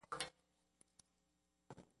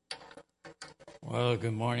Well,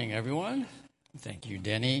 good morning, everyone. Thank you,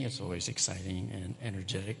 Denny. It's always exciting and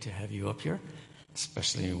energetic to have you up here,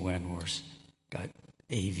 especially when we've got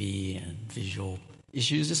AV and visual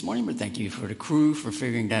issues this morning. But thank you for the crew for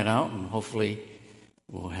figuring that out, and hopefully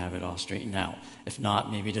we'll have it all straightened out. If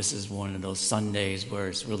not, maybe this is one of those Sundays where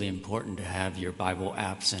it's really important to have your Bible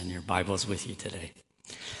apps and your Bibles with you today.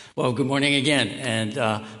 Well, good morning again.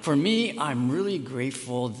 And for me, I'm really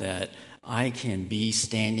grateful that I can be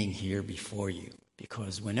standing here before you,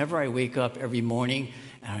 because whenever I wake up every morning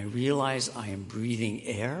and I realize I am breathing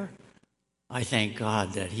air, I thank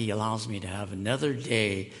God that He allows me to have another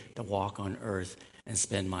day to walk on earth and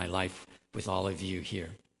spend my life with all of you here.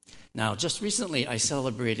 Now, just recently, I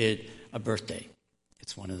celebrated a birthday.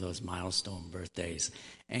 It's one of those milestone birthdays.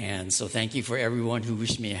 And so thank you for everyone who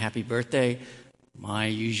wished me a happy birthday. My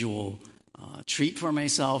usual treat for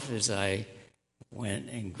myself is I went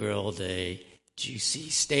and grilled a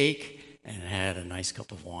juicy steak and had a nice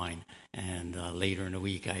cup of wine. And later in the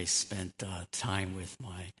week, I spent time with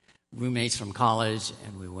my roommates from college,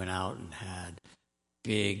 and we went out and had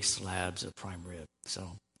big slabs of prime rib.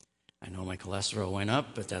 So I know my cholesterol went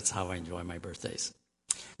up, but that's how I enjoy my birthdays.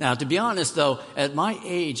 Now, to be honest, though, at my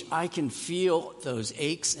age, I can feel those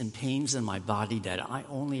aches and pains in my body that I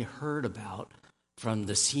only heard about from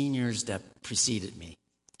the seniors that preceded me.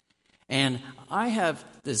 And I have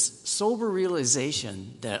this sober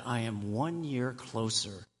realization that I am 1 year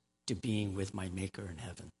closer to being with my Maker in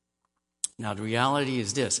heaven. Now, the reality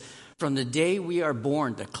is this. From the day we are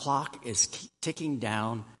born, the clock is ticking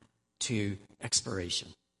down to expiration.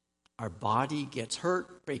 Our body gets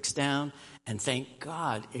hurt, breaks down, and thank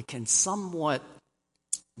God it can somewhat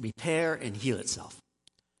repair and heal itself.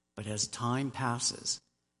 But as time passes,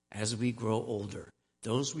 as we grow older,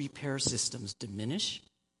 those repair systems diminish,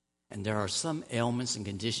 and there are some ailments and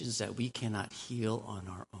conditions that we cannot heal on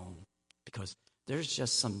our own because there's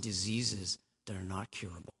just some diseases that are not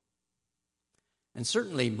curable. And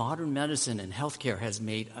certainly modern medicine and healthcare has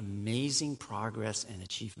made amazing progress and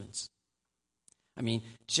achievements. I mean,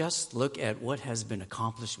 just look at what has been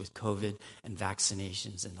accomplished with COVID and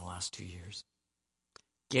vaccinations in the last 2 years.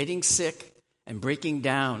 Getting sick and breaking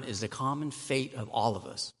down is the common fate of all of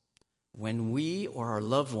us. When we or our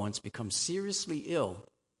loved ones become seriously ill,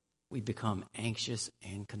 we become anxious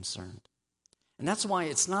and concerned. And that's why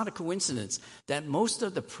it's not a coincidence that most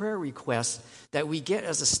of the prayer requests that we get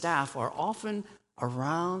as a staff are often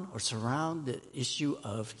around or surround the issue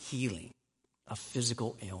of healing, of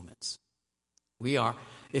physical ailments.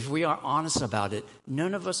 If we are honest about it,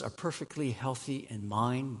 none of us are perfectly healthy in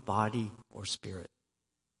mind, body, or spirit.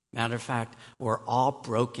 Matter of fact, we're all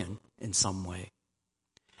broken in some way.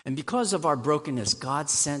 And because of our brokenness, God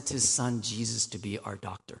sent His Son Jesus to be our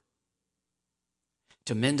doctor,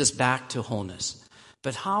 to mend us back to wholeness.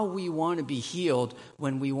 But how we want to be healed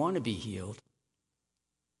when we want to be healed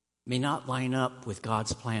may not line up with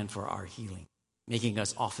God's plan for our healing, making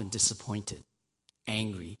us often disappointed,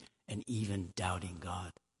 angry, and even doubting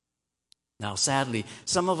God. Now, sadly,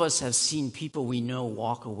 some of us have seen people we know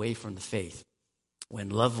walk away from the faith when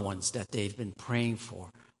loved ones that they've been praying for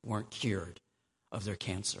weren't cured of their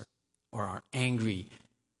cancer, or are angry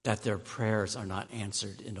that their prayers are not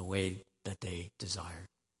answered in a way that they desired.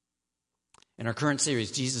 In our current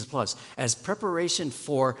series, Jesus Plus, as preparation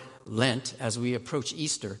for Lent, as we approach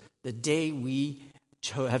Easter, the day we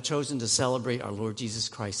have chosen to celebrate our Lord Jesus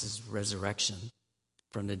Christ's resurrection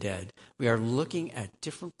from the dead, we are looking at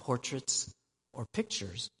different portraits or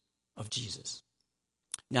pictures of Jesus.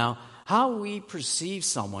 Now, how we perceive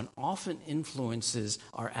someone often influences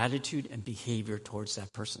our attitude and behavior towards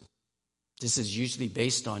that person. This is usually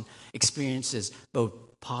based on experiences both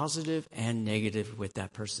positive and negative with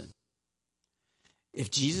that person. If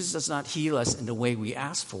Jesus does not heal us in the way we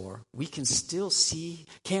ask for,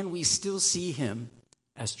 can we still see Him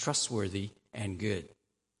as trustworthy and good?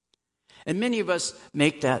 And many of us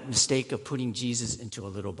make that mistake of putting Jesus into a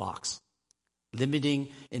little box, limiting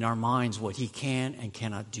in our minds what He can and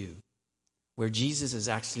cannot do, where Jesus is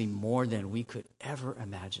actually more than we could ever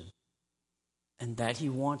imagine, and that He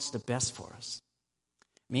wants the best for us.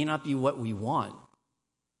 It may not be what we want,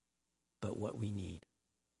 but what we need.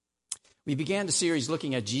 We began the series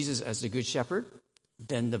looking at Jesus as the Good Shepherd,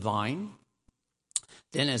 then the vine,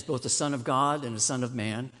 then as both the Son of God and the Son of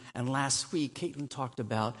Man. And last week, Caitlin talked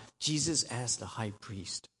about Jesus as the high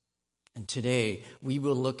priest. And today, we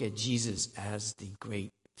will look at Jesus as the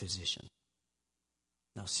great physician.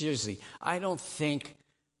 Now, seriously, I don't think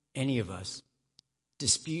any of us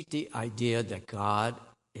dispute the idea that God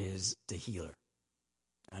is the healer.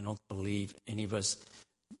 I don't believe any of us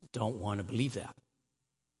don't want to believe that.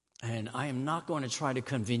 And I am not going to try to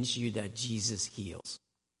convince you that Jesus heals.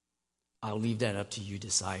 I'll leave that up to you to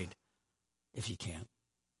decide if you can.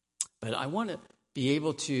 But I want to be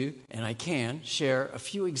able to, and I can, share a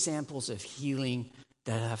few examples of healing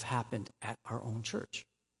that have happened at our own church.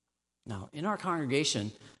 Now, in our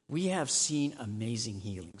congregation, we have seen amazing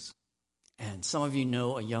healings. And some of you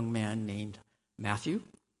know a young man named Matthew,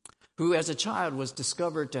 who as a child was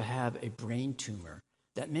discovered to have a brain tumor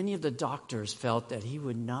that many of the doctors felt that he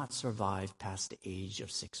would not survive past the age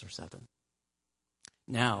of 6 or 7.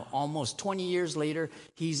 Now, almost 20 years later,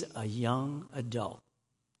 he's a young adult.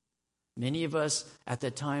 Many of us at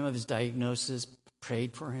the time of his diagnosis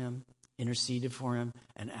prayed for him, interceded for him,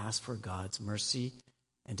 and asked for God's mercy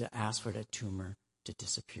and to ask for that tumor to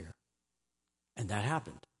disappear. And that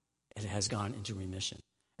happened. It has gone into remission.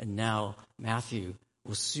 And now Matthew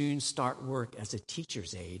will soon start work as a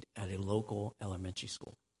teacher's aide at a local elementary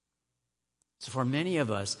school. So for many of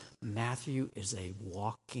us, Matthew is a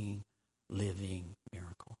walking, living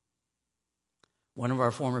miracle. One of our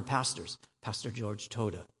former pastors, Pastor George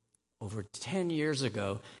Toda, over 10 years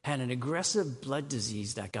ago, had an aggressive blood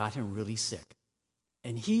disease that got him really sick.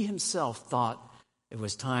 And he himself thought it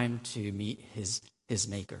was time to meet his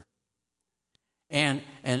maker. And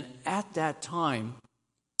at that time,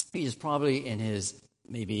 he was probably in his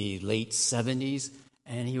maybe late 70s,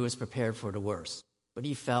 and he was prepared for the worst. But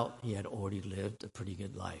he felt he had already lived a pretty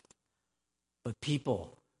good life. But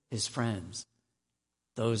people, his friends,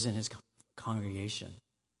 those in his congregation,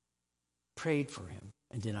 prayed for him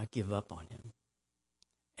and did not give up on him.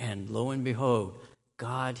 And lo and behold,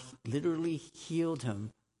 God literally healed him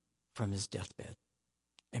from his deathbed.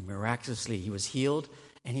 And miraculously, he was healed,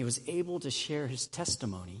 and he was able to share his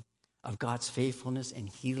testimony of God's faithfulness and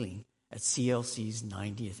healing at CLC's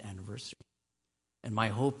 90th anniversary. And my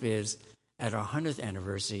hope is at our 100th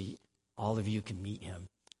anniversary, all of you can meet him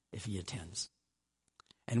if he attends.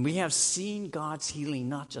 And we have seen God's healing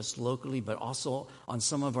not just locally, but also on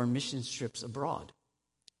some of our mission trips abroad.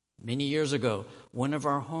 Many years ago, one of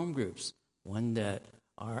our home groups, one that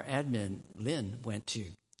our admin, Lynn, went to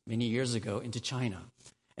many years ago into China.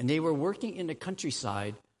 And they were working in the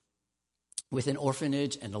countryside with an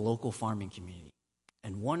orphanage and a local farming community.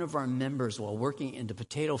 And one of our members, while working in the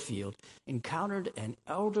potato field, encountered an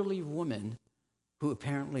elderly woman who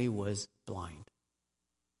apparently was blind.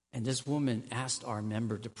 And this woman asked our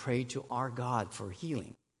member to pray to our God for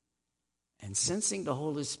healing. And sensing the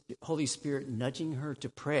Holy Spirit nudging her to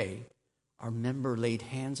pray, our member laid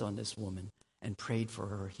hands on this woman and prayed for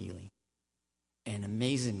her healing. And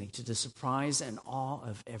amazingly, to the surprise and awe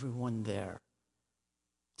of everyone there,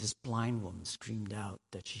 this blind woman screamed out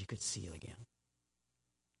that she could see again.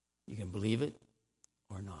 You can believe it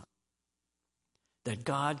or not. That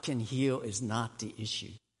God can heal is not the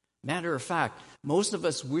issue. Matter of fact, most of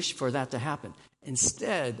us wish for that to happen.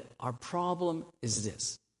 Instead, our problem is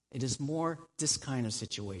this. It is more this kind of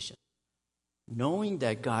situation. Knowing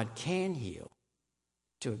that God can heal,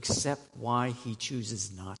 to accept why he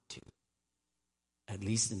chooses not to, at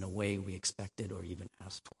least in the way we expected or even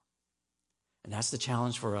asked for. And that's the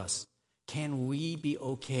challenge for us. Can we be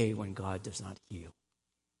okay when God does not heal?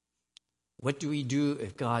 What do we do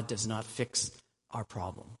if God does not fix our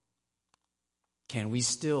problem? Can we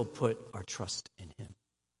still put our trust in him?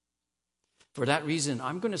 For that reason,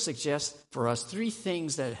 I'm going to suggest for us 3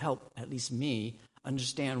 things that help, at least me,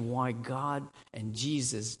 understand why God and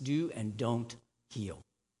Jesus do and don't heal.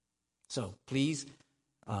 So please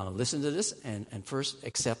listen to this and first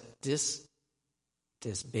accept this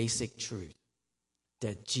basic truth,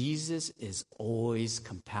 that Jesus is always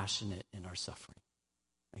compassionate in our suffering.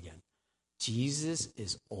 Again, Jesus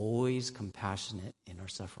is always compassionate in our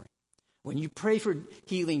suffering. When you pray for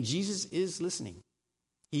healing, Jesus is listening.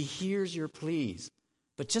 He hears your pleas.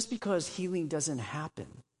 But just because healing doesn't happen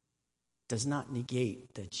does not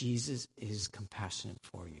negate that Jesus is compassionate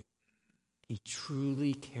for you. He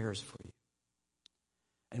truly cares for you.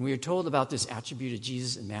 And we are told about this attribute of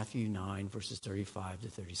Jesus in Matthew 9, verses 35 to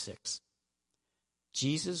 36.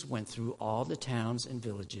 Jesus went through all the towns and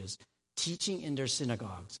villages, teaching in their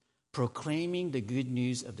synagogues, proclaiming the good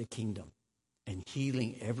news of the kingdom, and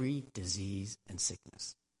healing every disease and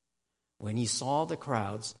sickness. When he saw the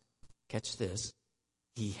crowds, catch this,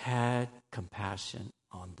 he had compassion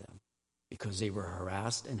on them because they were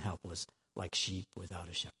harassed and helpless like sheep without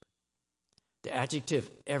a shepherd. The adjective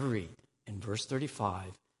every in verse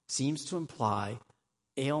 35 seems to imply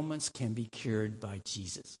ailments can be cured by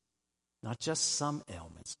Jesus. Not just some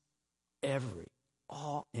ailments,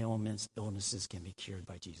 all ailments, illnesses can be cured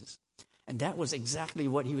by Jesus. And that was exactly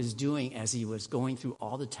what he was doing as he was going through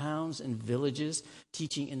all the towns and villages,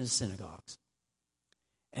 teaching in the synagogues.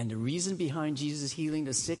 And the reason behind Jesus healing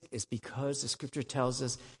the sick is because the scripture tells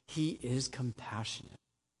us he is compassionate.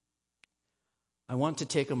 I want to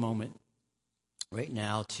take a moment right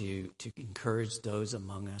now to encourage those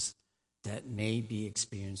among us that may be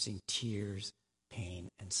experiencing tears, pain,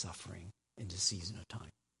 and suffering in this season of time.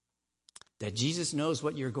 That Jesus knows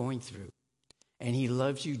what you're going through, and he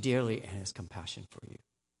loves you dearly and has compassion for you.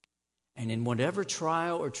 And in whatever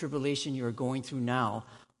trial or tribulation you're going through now,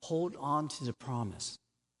 hold on to the promise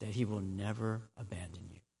that he will never abandon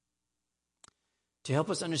you. To help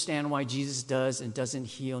us understand why Jesus does and doesn't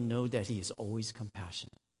heal, know that he is always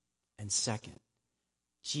compassionate. And second,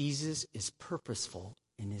 Jesus is purposeful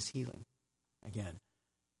in his healing. Again,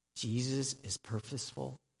 Jesus is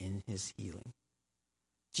purposeful in his healing.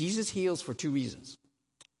 Jesus heals for two reasons.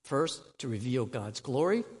 First, to reveal God's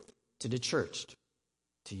glory to the church,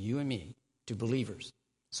 to you and me, to believers,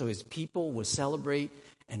 so his people will celebrate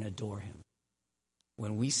and adore him.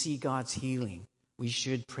 When we see God's healing, we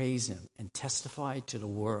should praise him and testify to the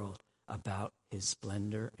world about his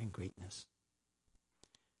splendor and greatness.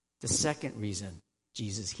 The second reason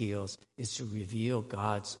Jesus heals is to reveal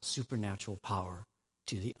God's supernatural power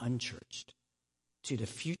to the unchurched, to the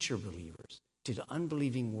future believers, to the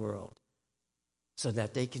unbelieving world, so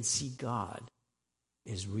that they can see God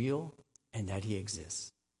is real and that he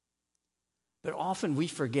exists. But often we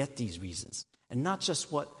forget these reasons, and not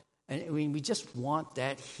just we just want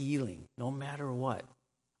that healing, no matter what,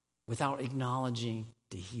 without acknowledging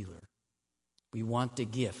the healer. We want the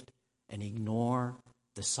gift and ignore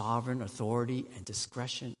the sovereign authority and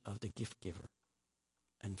discretion of the gift giver.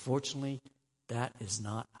 Unfortunately, that is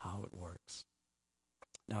not how it works.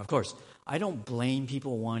 Now, of course, I don't blame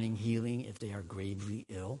people wanting healing if they are gravely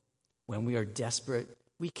ill. When we are desperate,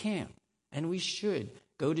 we can and we should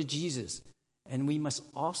go to Jesus. And we must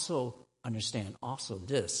also understand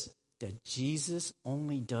this, that Jesus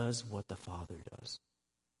only does what the Father does,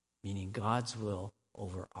 meaning God's will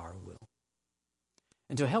over our will.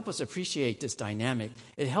 And to help us appreciate this dynamic,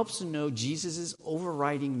 it helps to know Jesus'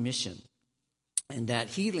 overriding mission, and that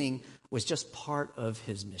healing was just part of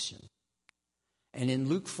his mission. And in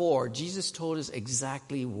Luke 4, Jesus told us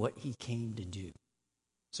exactly what he came to do.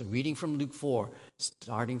 So reading from Luke 4,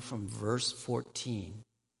 starting from verse 14,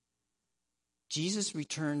 Jesus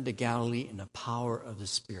returned to Galilee in the power of the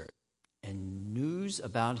Spirit, and news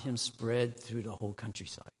about him spread through the whole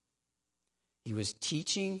countryside. He was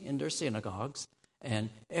teaching in their synagogues, and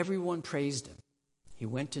everyone praised him. He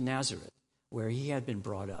went to Nazareth, where he had been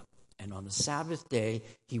brought up, and on the Sabbath day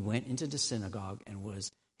he went into the synagogue, and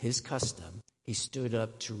was his custom, he stood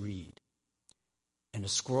up to read. And a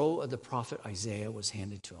scroll of the prophet Isaiah was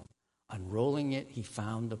handed to him. Unrolling it, he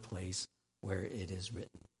found the place where it is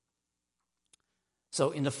written.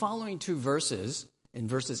 So in the following two verses, in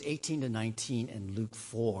verses 18 to 19 in Luke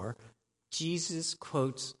 4, Jesus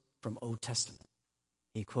quotes from Old Testament.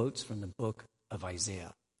 He quotes from the book of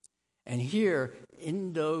Isaiah. And here,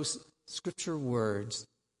 in those scripture words,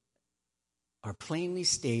 are plainly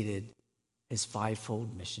stated his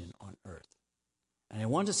fivefold mission on earth. And I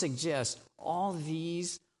want to suggest all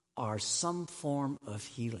these are some form of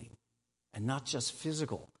healing. And not just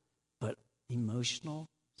physical, but emotional,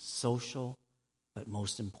 social, but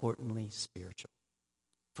most importantly, spiritual.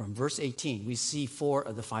 From verse 18, we see 4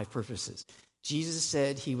 of the 5 purposes. Jesus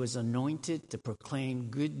said he was anointed to proclaim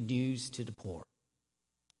good news to the poor.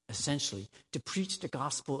 Essentially, to preach the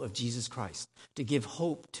gospel of Jesus Christ, to give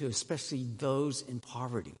hope to especially those in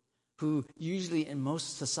poverty, who usually in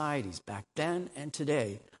most societies back then and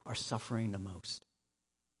today are suffering the most.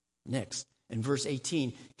 Next, in verse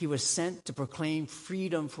 18, he was sent to proclaim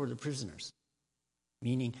freedom for the prisoners,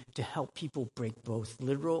 meaning to help people break both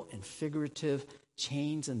literal and figurative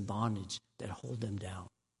chains and bondage that hold them down,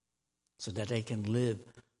 so that they can live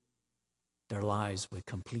their lives with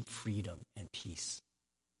complete freedom and peace.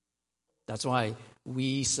 That's why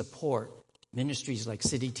we support ministries like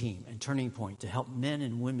City Team and Turning Point to help men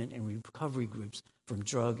and women in recovery groups from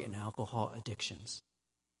drug and alcohol addictions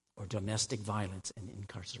or domestic violence and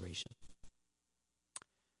incarceration.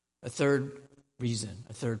 A third reason,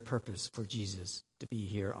 a third purpose for Jesus to be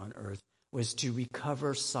here on earth was to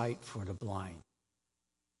recover sight for the blind,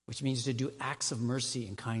 which means to do acts of mercy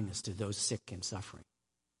and kindness to those sick and suffering,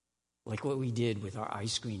 like what we did with our eye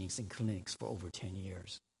screenings and clinics for over 10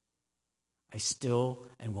 years. I still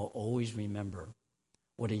and will always remember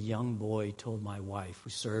what a young boy told my wife, who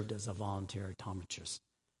served as a volunteer optometrist,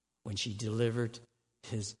 when she delivered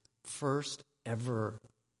his first ever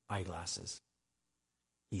eyeglasses.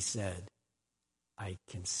 He said, "I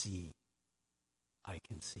can see. I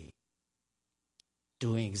can see."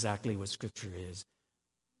 Doing exactly what Scripture is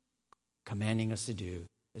commanding us to do,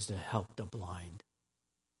 is to help the blind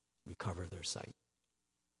recover their sight.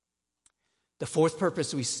 The fourth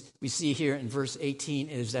purpose we see here in verse 18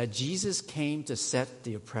 is that Jesus came to set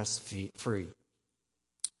the oppressed free.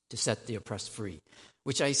 To set the oppressed free,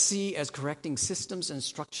 which I see as correcting systems and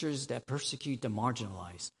structures that persecute the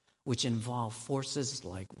marginalized, which involve forces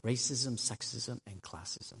like racism, sexism, and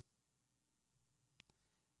classism.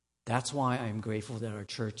 That's why I'm grateful that our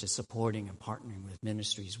church is supporting and partnering with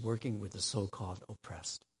ministries working with the so-called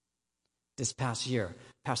oppressed. This past year,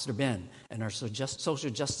 Pastor Ben and our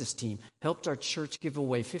social justice team helped our church give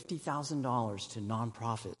away $50,000 to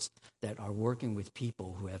nonprofits that are working with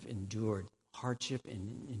people who have endured hardship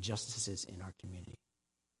and injustices in our community.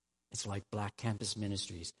 It's like Black Campus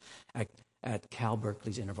Ministries at Cal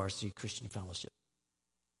Berkeley's InterVarsity Christian Fellowship,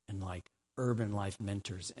 and like Urban Life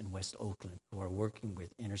Mentors in West Oakland, who are working with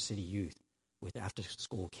inner city youth with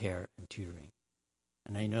after-school care and tutoring.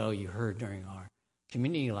 And I know you heard during our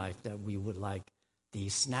community life that we would like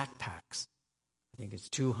these snack packs. I think it's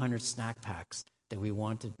 200 snack packs that we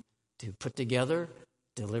wanted to put together,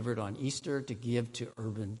 delivered on Easter to give to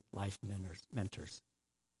Urban Life Mentors.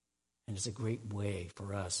 And it's a great way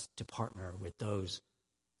for us to partner with those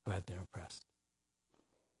who have been oppressed.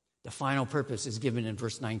 The final purpose is given in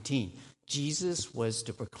verse 19. Jesus was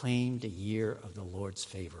to proclaim the year of the Lord's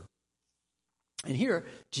favor. And here,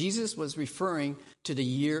 Jesus was referring to the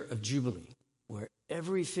year of Jubilee, where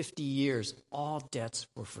every 50 years, all debts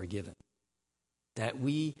were forgiven. That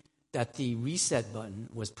the reset button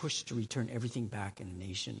was pushed to return everything back in the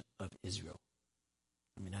nation of Israel.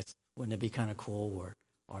 I mean, wouldn't it be kind of cool where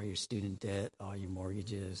all your student debt, all your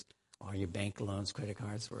mortgages, all your bank loans, credit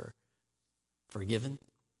cards were forgiven?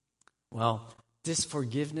 Well, this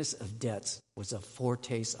forgiveness of debts was a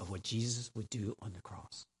foretaste of what Jesus would do on the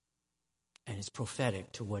cross. And it's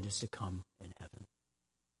prophetic to what is to come in heaven.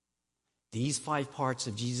 These 5 parts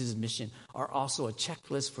of Jesus' mission are also a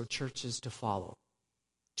checklist for churches to follow,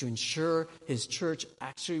 to ensure his church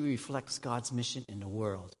actually reflects God's mission in the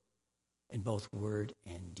world, in both word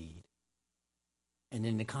and deed. And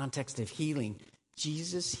in the context of healing,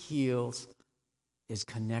 Jesus heals is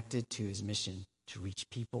connected to his mission to reach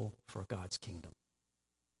people for God's kingdom.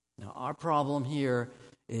 Now, our problem here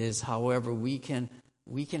is, however, we can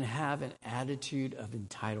have an attitude of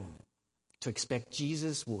entitlement to expect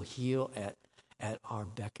Jesus will heal at our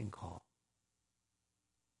beck and call.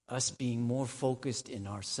 Us being more focused in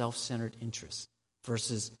our self-centered interests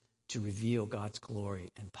versus to reveal God's glory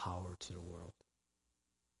and power to the world.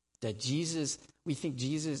 We think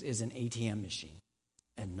Jesus is an ATM machine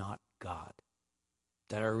and not God.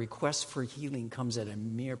 That our request for healing comes at a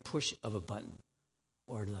mere push of a button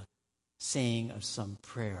or the saying of some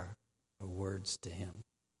prayer or words to him.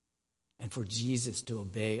 And for Jesus to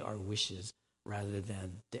obey our wishes rather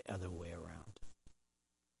than the other way around.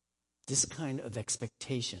 This kind of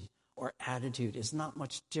expectation or attitude is not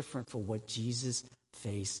much different from what Jesus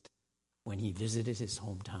faced when he visited his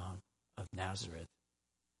hometown of Nazareth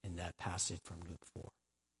in that passage from Luke 4.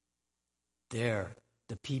 There,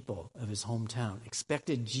 the people of his hometown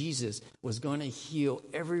expected Jesus was going to heal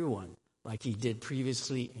everyone like he did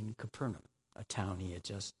previously in Capernaum, a town he had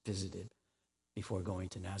just visited before going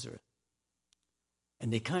to Nazareth.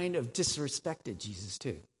 And they kind of disrespected Jesus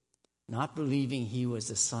too, not believing he was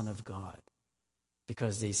the Son of God,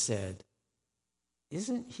 because they said,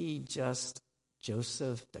 isn't he just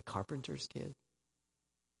Joseph the carpenter's kid?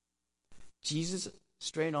 Jesus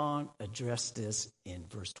straight on addressed this in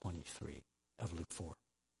verse 23 of Luke 4.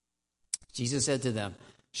 Jesus said to them,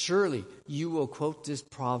 surely you will quote this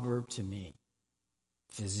proverb to me,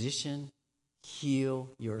 physician, heal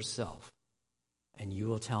yourself. And you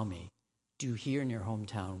will tell me, do here in your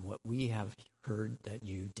hometown what we have heard that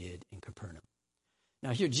you did in Capernaum.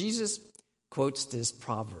 Now here Jesus quotes this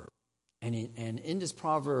proverb. And in this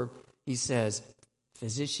proverb, he says,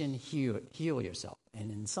 physician, heal yourself.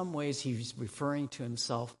 And in some ways, he's referring to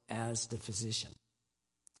himself as the physician.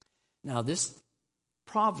 Now this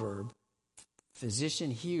proverb, physician,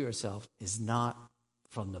 heal yourself, is not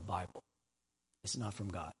from the Bible. It's not from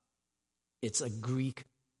God. It's a Greek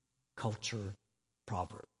culture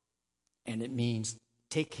proverb. And it means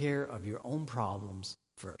take care of your own problems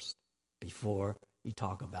first before you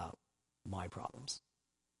talk about my problems.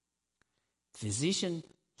 Physician,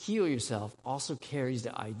 heal yourself also carries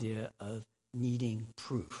the idea of needing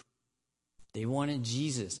proof. They wanted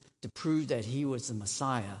Jesus to prove that he was the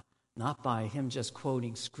Messiah, not by him just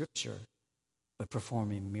quoting scripture, but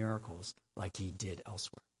performing miracles like he did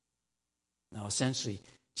elsewhere. Now, essentially,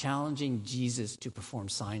 challenging Jesus to perform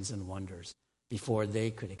signs and wonders before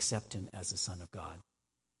they could accept him as the Son of God.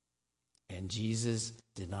 And Jesus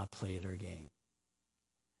did not play their game.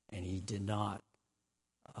 and he did not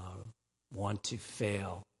want to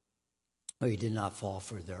fail, or he did not fall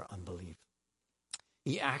for their unbelief.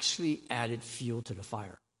 He actually added fuel to the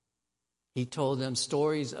fire. He told them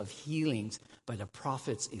stories of healings by the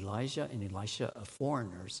prophets Elijah and Elisha of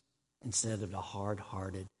foreigners instead of the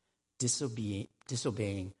hard-hearted,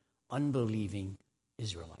 disobeying, unbelieving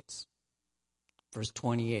Israelites. Verse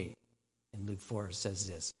 28 in Luke 4 says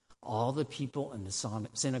this: all the people in the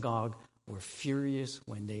synagogue were furious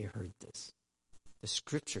when they heard this. The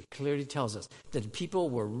scripture clearly tells us that the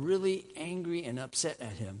people were really angry and upset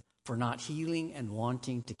at him for not healing and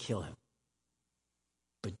wanting to kill him.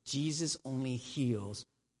 But Jesus only heals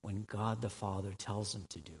when God the Father tells him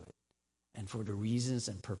to do it, and for the reasons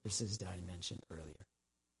and purposes that I mentioned earlier.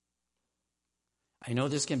 I know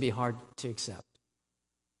this can be hard to accept,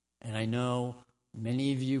 and I know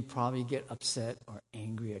many of you probably get upset or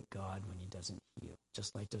angry at God when he doesn't heal,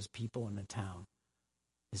 just like those people in the town,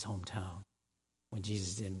 his hometown, when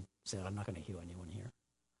Jesus didn't say, I'm not going to heal anyone here.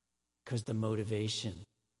 Because the motivation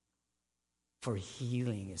for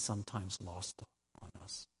healing is sometimes lost on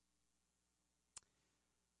us.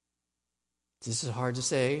 This is hard to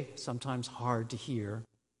say, sometimes hard to hear.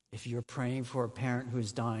 If you're praying for a parent who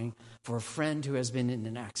is dying, for a friend who has been in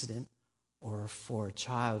an accident, or for a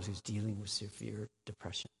child who's dealing with severe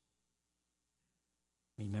depression.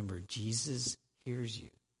 Remember, Jesus hears you,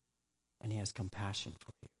 and he has compassion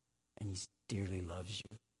for you, and he dearly loves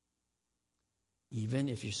you. Even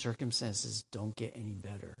if your circumstances don't get any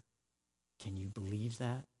better, can you believe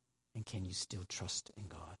that? And can you still trust in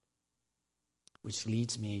God? Which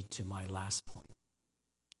leads me to my last point.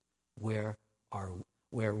 Where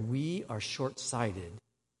we are short-sighted,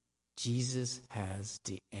 Jesus has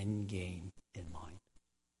the end game in mind.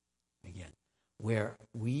 Again, where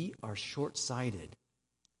we are short-sighted,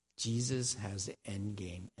 Jesus has the end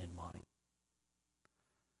game in mind.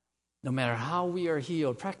 No matter how we are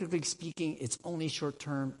healed, practically speaking, it's only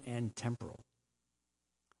short-term and temporal.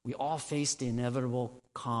 We all face the inevitable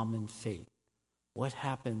common fate. What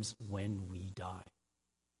happens when we die?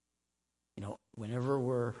 Whenever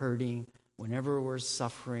we're hurting, whenever we're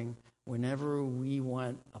suffering, whenever we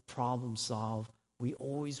want a problem solved, we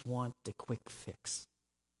always want the quick fix.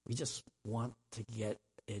 We just want to get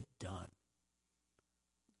it done.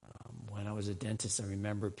 When I was a dentist, I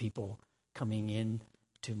remember people coming in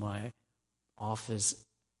to my office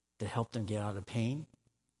to help them get out of pain,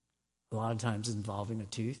 a lot of times involving a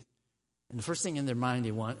tooth. And the first thing in their mind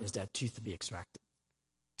they want is that tooth to be extracted.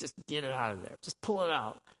 Just get it out of there. Just pull it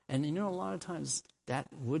out. And a lot of times that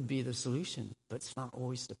would be the solution, but it's not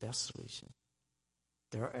always the best solution.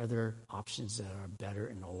 There are other options that are better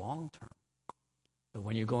in the long term. But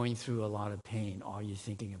when you're going through a lot of pain, all you're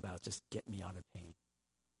thinking about, just get me out of pain.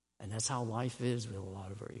 And that's how life is with a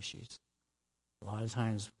lot of our issues. A lot of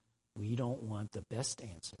times we don't want the best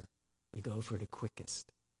answer. We go for the quickest.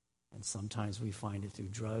 And sometimes we find it through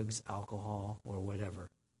drugs, alcohol, or whatever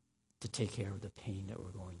to take care of the pain that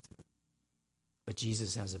we're going through. But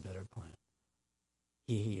Jesus has a better plan.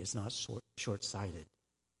 He is not short-sighted,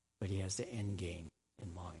 but he has the end game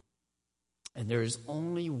in mind. And there is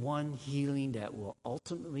only one healing that will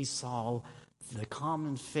ultimately solve the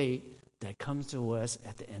common fate that comes to us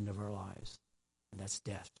at the end of our lives, and that's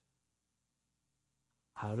death.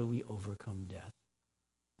 How do we overcome death?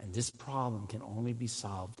 And this problem can only be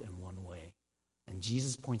solved in one way. And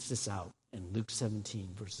Jesus points this out in Luke 17,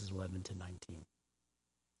 verses 11 to 19.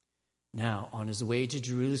 Now, on his way to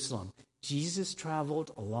Jerusalem, Jesus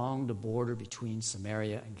traveled along the border between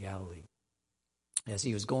Samaria and Galilee. As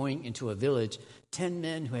he was going into a village, 10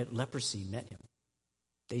 men who had leprosy met him.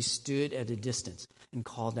 They stood at a distance and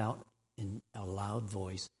called out in a loud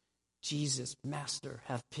voice, "Jesus, Master,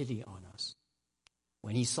 have pity on us."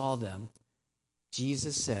 When he saw them,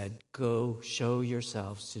 Jesus said, "Go show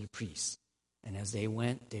yourselves to the priests." And as they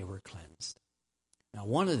went, they were cleansed. Now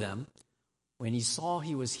one of them, when he saw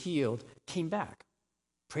he was healed, came back,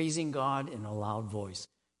 praising God in a loud voice.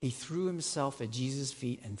 He threw himself at Jesus'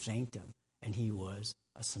 feet and thanked him, and he was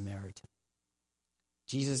a Samaritan.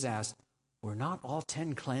 Jesus asked, "Were not all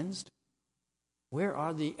 10 cleansed? Where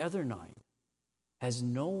are the other 9? Has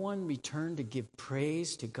no one returned to give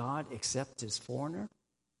praise to God except this foreigner?"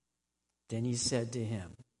 Then he said to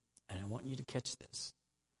him, and I want you to catch this,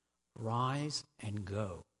 "Rise and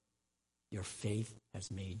go. Your faith has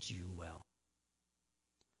made you well."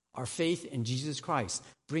 Our faith in Jesus Christ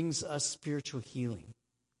brings us spiritual healing.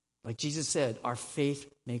 Like Jesus said, our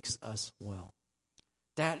faith makes us well.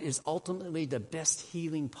 That is ultimately the best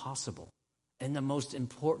healing possible and the most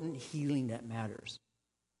important healing that matters.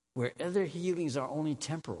 Where other healings are only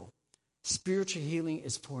temporal, spiritual healing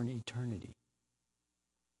is for an eternity.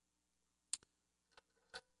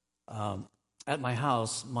 At my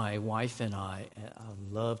house, my wife and I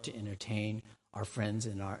love to entertain our friends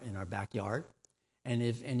in our backyard. And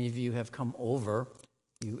if any of you have come over,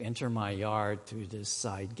 you enter my yard through this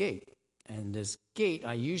side gate. And this gate,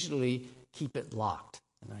 I usually keep it locked.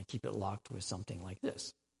 And I keep it locked with something like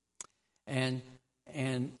this. And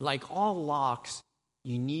like all locks,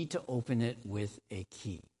 you need to open it with a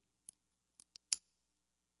key.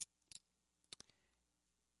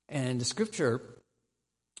 And the scripture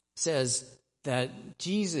says that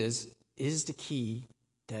Jesus is the key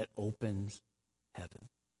that opens heaven.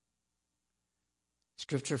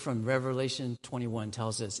 Scripture from Revelation 21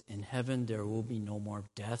 tells us, in heaven there will be no more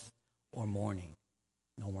death or mourning,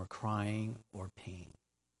 no more crying or pain.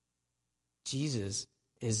 Jesus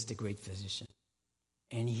is the great physician,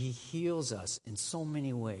 and he heals us in so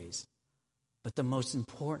many ways. But the most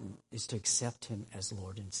important is to accept him as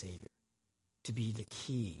Lord and Savior, to be the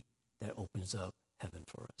key that opens up heaven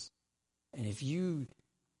for us. And if you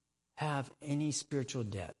have any spiritual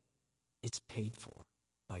debt, it's paid for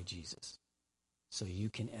by Jesus. So you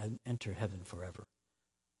can enter heaven forever.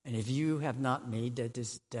 And if you have not made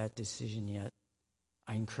that decision yet,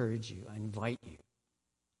 I encourage you, I invite you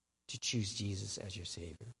to choose Jesus as your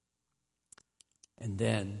Savior. And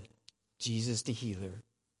then Jesus the healer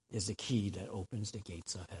is the key that opens the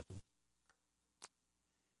gates of heaven.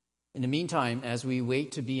 In the meantime, as we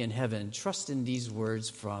wait to be in heaven, trust in these words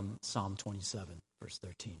from Psalm 27, verse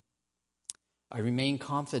 13. I remain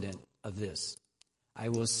confident of this. I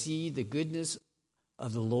will see the goodness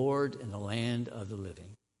of the Lord in the land of the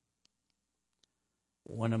living.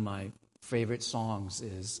 One of my favorite songs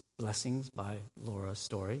is Blessings by Laura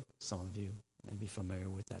Story. Some of you may be familiar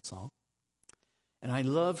with that song. And I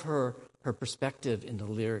love her perspective in the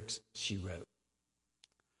lyrics she wrote.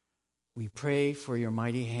 We pray for your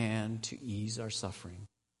mighty hand to ease our suffering.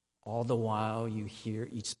 All the while you hear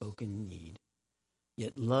each spoken need.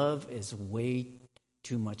 Yet love is way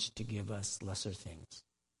too much to give us lesser things.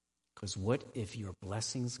 Because what if your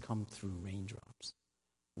blessings come through raindrops?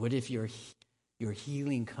 What if your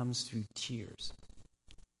healing comes through tears?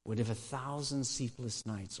 What if 1,000 sleepless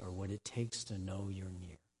nights are what it takes to know you're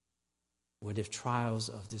near? What if trials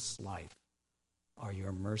of this life are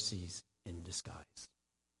your mercies in disguise?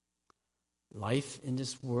 Life in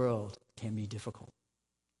this world can be difficult.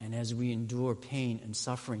 And as we endure pain and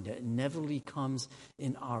suffering that inevitably comes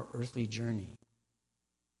in our earthly journey,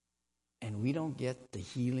 and we don't get the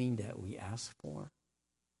healing that we ask for,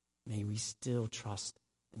 may we still trust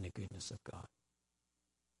in the goodness of God.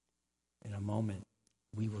 In a moment,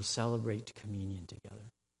 we will celebrate communion together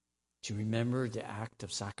to remember the act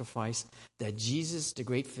of sacrifice that Jesus, the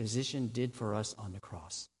great physician, did for us on the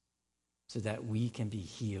cross so that we can be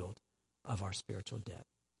healed of our spiritual debt.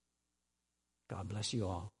 God bless you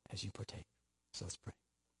all as you partake. So let's pray.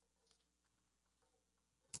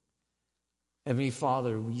 Heavenly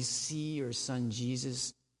Father, we see your Son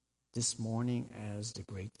Jesus this morning as the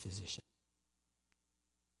great physician.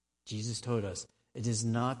 Jesus told us, it is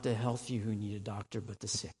not the healthy who need a doctor, but the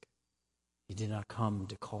sick. He did not come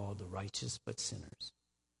to call the righteous, but sinners.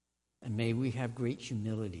 And may we have great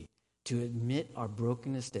humility to admit our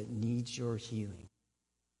brokenness that needs your healing.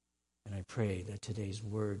 And I pray that today's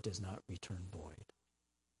word does not return void.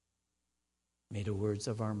 May the words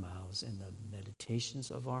of our mouths and the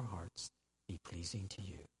meditations of our hearts be pleasing to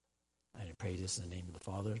you. And I pray this in the name of the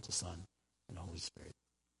Father, the Son, and the Holy Spirit.